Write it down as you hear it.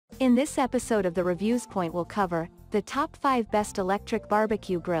In this episode of the Reviews Point we'll cover the top 5 best electric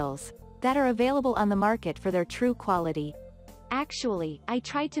barbecue grills that are available on the market for their true quality. Actually, I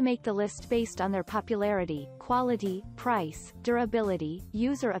tried to make the list based on their popularity, quality, price, durability,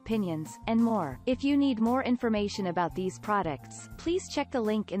 user opinions, and more. If you need more information about these products, please check the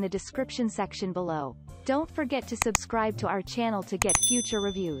link in the description section below. Don't forget to subscribe to our channel to get future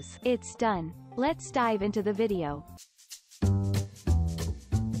reviews. It's done. Let's dive into the video.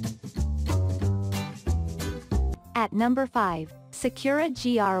 At number 5, Secura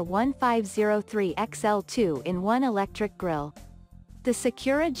GR1503 XL 2-in-1 Electric Grill. The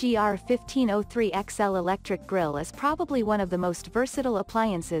Secura GR1503 XL electric grill is probably one of the most versatile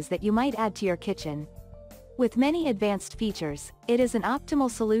appliances that you might add to your kitchen. With many advanced features, it is an optimal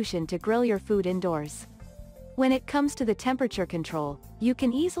solution to grill your food indoors. When it comes to the temperature control, you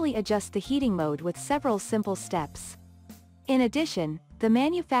can easily adjust the heating mode with several simple steps. In addition, the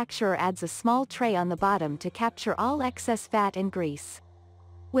manufacturer adds a small tray on the bottom to capture all excess fat and grease.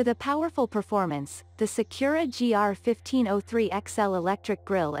 With a powerful performance, the Secura GR1503 XL electric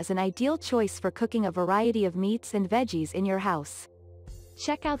grill is an ideal choice for cooking a variety of meats and veggies in your house.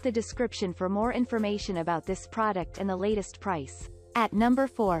 Check out the description for more information about this product and the latest price. At number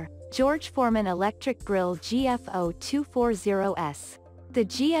 4, George Foreman Electric Grill GFO240S. The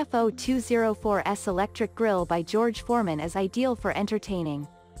GFO204S electric grill by George Foreman is ideal for entertaining.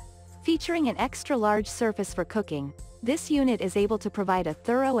 Featuring an extra-large surface for cooking, this unit is able to provide a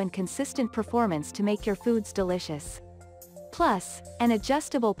thorough and consistent performance to make your foods delicious. Plus, an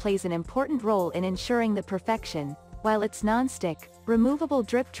adjustable plays an important role in ensuring the perfection, while its non-stick, removable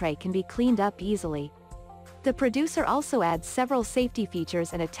drip tray can be cleaned up easily. The producer also adds several safety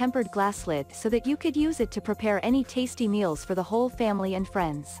features and a tempered glass lid so that you could use it to prepare any tasty meals for the whole family and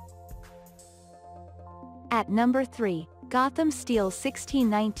friends. At number 3, Gotham Steel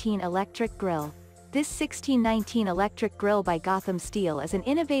 1619 Electric Grill. This 1619 electric grill by Gotham Steel is an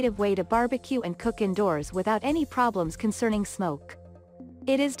innovative way to barbecue and cook indoors without any problems concerning smoke.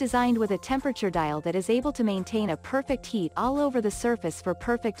 It is designed with a temperature dial that is able to maintain a perfect heat all over the surface for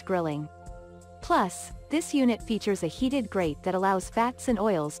perfect grilling. Plus, this unit features a heated grate that allows fats and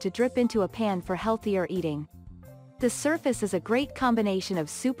oils to drip into a pan for healthier eating. The surface is a great combination of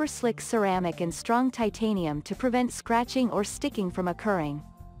super slick ceramic and strong titanium to prevent scratching or sticking from occurring.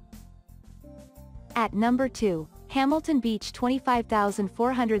 At number 2, Hamilton Beach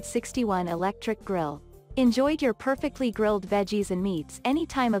 25461 Electric Grill. Enjoy your perfectly grilled veggies and meats any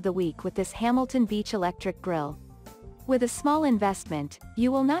time of the week with this Hamilton Beach electric grill. With a small investment,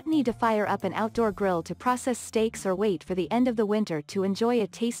 you will not need to fire up an outdoor grill to process steaks or wait for the end of the winter to enjoy a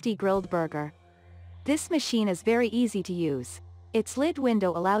tasty grilled burger. This machine is very easy to use. Its lid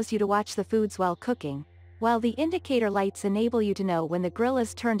window allows you to watch the foods while cooking, while the indicator lights enable you to know when the grill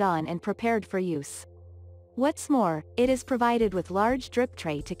is turned on and prepared for use. What's more, it is provided with large drip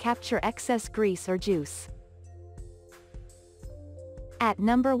tray to capture excess grease or juice. At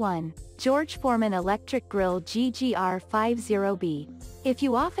number 1, George Foreman Electric Grill GGR50B. If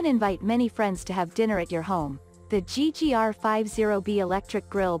you often invite many friends to have dinner at your home, the GGR50B electric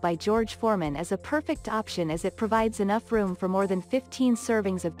grill by George Foreman is a perfect option as it provides enough room for more than 15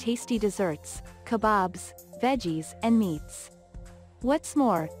 servings of tasty desserts, kebabs, veggies, and meats. What's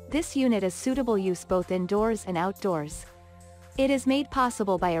more, this unit is suitable use both indoors and outdoors. It is made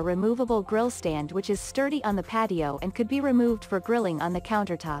possible by a removable grill stand which is sturdy on the patio and could be removed for grilling on the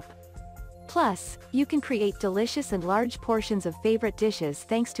countertop. Plus, you can create delicious and large portions of favorite dishes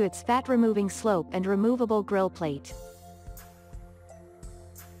thanks to its fat-removing slope and removable grill plate.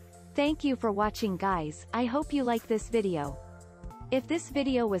 Thank you for watching, guys. I hope you like this video. If this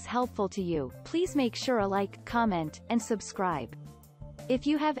video was helpful to you, please make sure to like, comment, and subscribe. If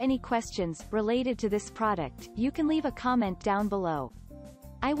you have any questions related to this product, you can leave a comment down below.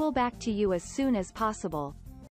 I will back to you as soon as possible.